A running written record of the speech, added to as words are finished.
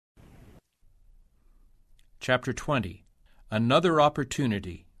Chapter 20. Another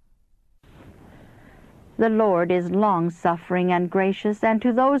Opportunity. The Lord is long-suffering and gracious, and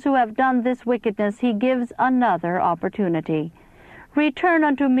to those who have done this wickedness he gives another opportunity. Return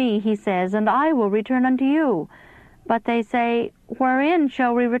unto me, he says, and I will return unto you. But they say, wherein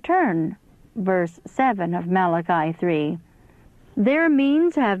shall we return? Verse 7 of Malachi 3. Their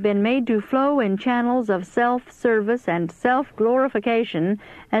means have been made to flow in channels of self-service and self-glorification,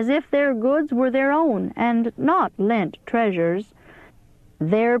 as if their goods were their own, and not lent treasures.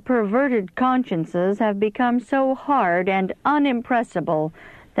 Their perverted consciences have become so hard and unimpressible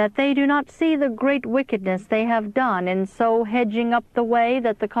that they do not see the great wickedness they have done in so hedging up the way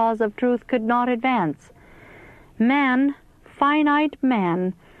that the cause of truth could not advance. Man, finite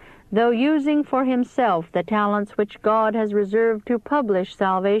man, though using for himself the talents which God has reserved to publish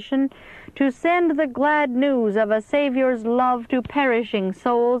salvation, to send the glad news of a Savior's love to perishing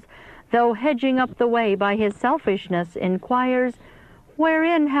souls, though hedging up the way by his selfishness, inquires,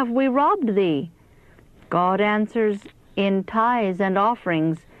 wherein have we robbed thee? God answers, in tithes and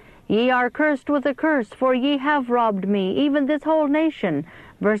offerings. Ye are cursed with a curse, for ye have robbed me, even this whole nation.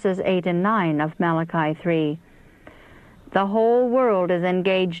 Verses 8 and 9 of Malachi 3. The whole world is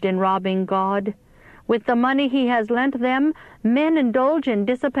engaged in robbing God. With the money he has lent them, men indulge in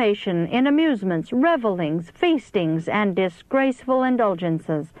dissipation, in amusements, revelings, feastings, and disgraceful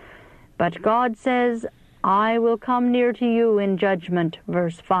indulgences. But God says, I will come near to you in judgment.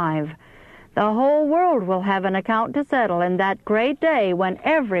 Verse 5. The whole world will have an account to settle in that great day when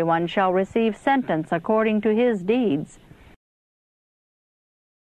everyone shall receive sentence according to his deeds.